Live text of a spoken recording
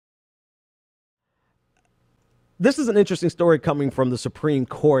this is an interesting story coming from the Supreme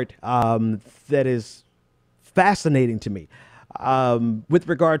Court that is fascinating to me with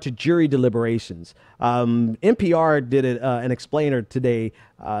regard to jury deliberations. NPR did an explainer today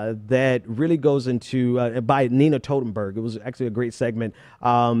that really goes into, by Nina Totenberg. It was actually a great segment,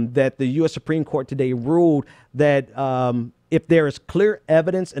 that the U.S. Supreme Court today ruled that if there is clear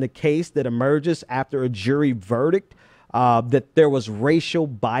evidence in a case that emerges after a jury verdict that there was racial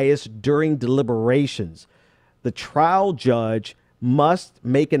bias during deliberations, the trial judge must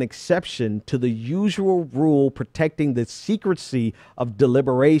make an exception to the usual rule protecting the secrecy of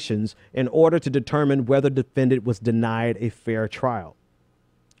deliberations in order to determine whether the defendant was denied a fair trial.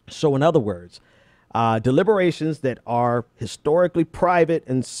 So in other words, deliberations that are historically private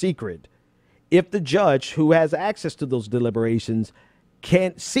and secret, if the judge who has access to those deliberations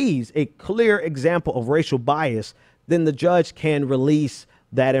sees a clear example of racial bias, then the judge can release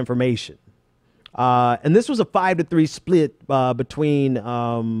that information. And this was a 5-3 split between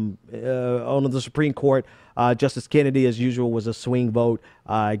on the Supreme Court. Justice Kennedy, as usual, was a swing vote,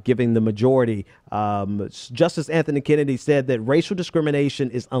 giving the majority. Justice Anthony Kennedy said that racial discrimination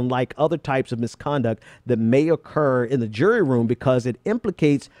is unlike other types of misconduct that may occur in the jury room because it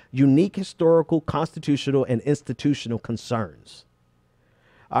implicates unique historical, constitutional, and institutional concerns.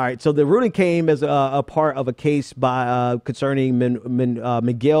 All right, so the ruling came as a part of a case by concerning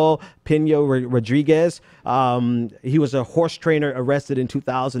Miguel Pino Rodriguez. He was a horse trainer arrested in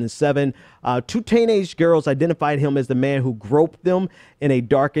 2007. Two teenage girls identified him as the man who groped them in a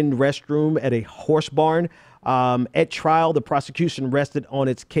darkened restroom at a horse barn. At trial, the prosecution rested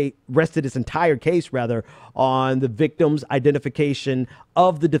its entire case on the victim's identification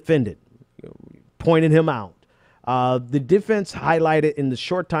of the defendant, pointing him out. The defense highlighted in the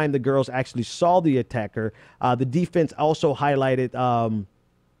short time the girls actually saw the attacker. The defense also highlighted,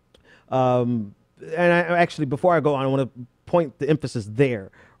 actually, before I go on, I want to point the emphasis there,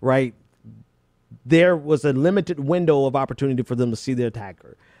 right? There was a limited window of opportunity for them to see the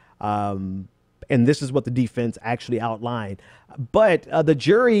attacker. And this is what the defense actually outlined. But the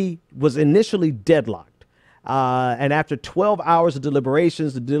jury was initially deadlocked. And after 12 hours of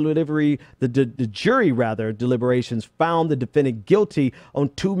deliberations, the jury deliberations found the defendant guilty on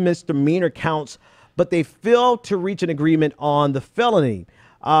 2 misdemeanor counts, but they failed to reach an agreement on the felony.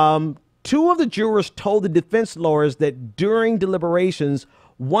 2 of the jurors told the defense lawyers that during deliberations,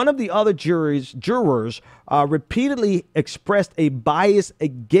 one of the other jurors repeatedly expressed a bias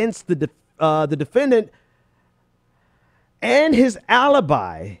against the defendant and his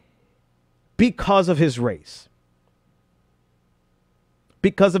alibi because of his race,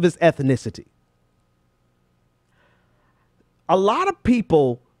 because of his ethnicity. A lot of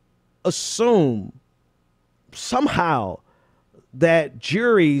people assume somehow that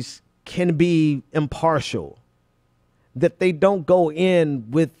juries can be impartial, that they don't go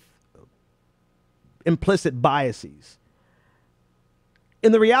in with implicit biases.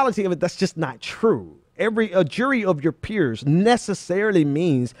 In the reality of it, that's just not true. A jury of your peers necessarily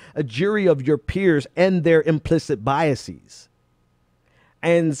means a jury of your peers and their implicit biases.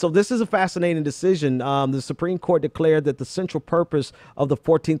 And so this is a fascinating decision. The Supreme Court declared that the central purpose of the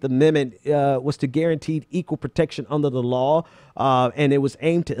 14th Amendment was to guarantee equal protection under the law, and it was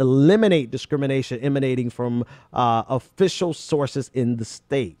aimed to eliminate discrimination emanating from official sources in the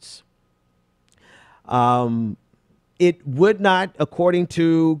states. It would not, according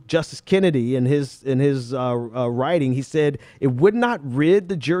to Justice Kennedy in his writing, he said it would not rid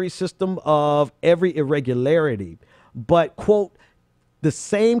the jury system of every irregularity, but, quote, the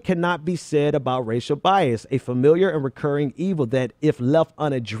same cannot be said about racial bias, a familiar and recurring evil that, if left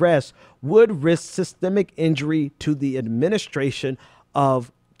unaddressed, would risk systemic injury to the administration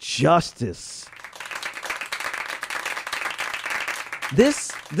of justice.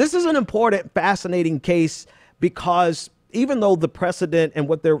 This is an important, fascinating case, because even though the precedent and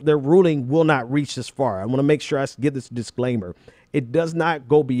what their ruling will not reach this far, I want to make sure I give this disclaimer. It does not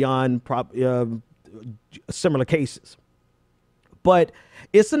go beyond similar cases. But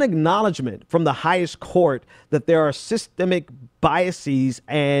it's an acknowledgement from the highest court that there are systemic biases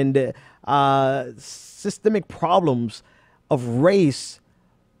and systemic problems of race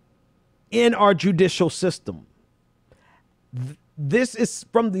in our judicial system. This is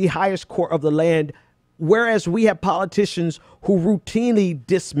from the highest court of the land, whereas we have politicians who routinely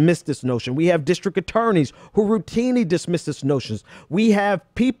dismiss this notion. We have district attorneys who routinely dismiss this notion. We have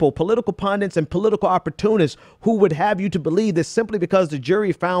people, political pundits and political opportunists, who would have you to believe that simply because the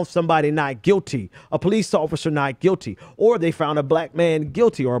jury found somebody not guilty, a police officer not guilty, or they found a black man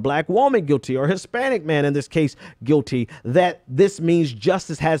guilty, or a black woman guilty, or a Hispanic man in this case guilty, that this means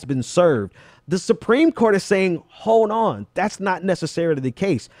justice has been served. the Supreme Court is saying, hold on, that's not necessarily the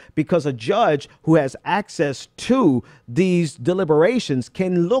case, because a judge who has access to these deliberations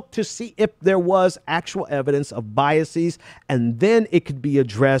can look to see if there was actual evidence of biases, and then it could be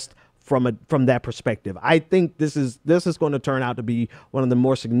addressed from that perspective. I think this is going to turn out to be one of the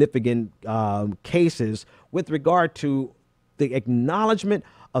more significant cases with regard to the acknowledgement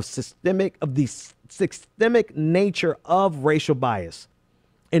of the systemic nature of racial bias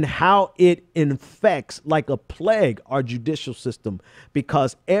and how it infects like a plague our judicial system,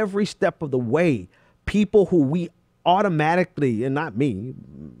 because every step of the way, people who we automatically, and not me,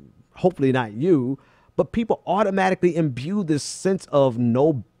 hopefully not you, but people automatically imbue this sense of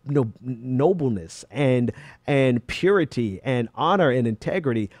nobleness and purity and honor and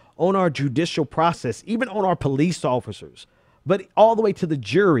integrity on our judicial process, even on our police officers, but all the way to the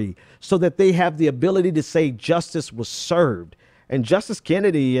jury, so that they have the ability to say justice was served. And Justice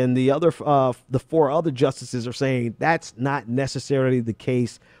Kennedy and the 4 other justices are saying that's not necessarily the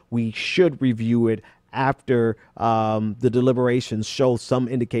case. We should review it after the deliberations show some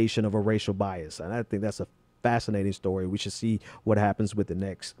indication of a racial bias. And I think that's a fascinating story. We should see what happens with it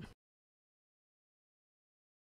next.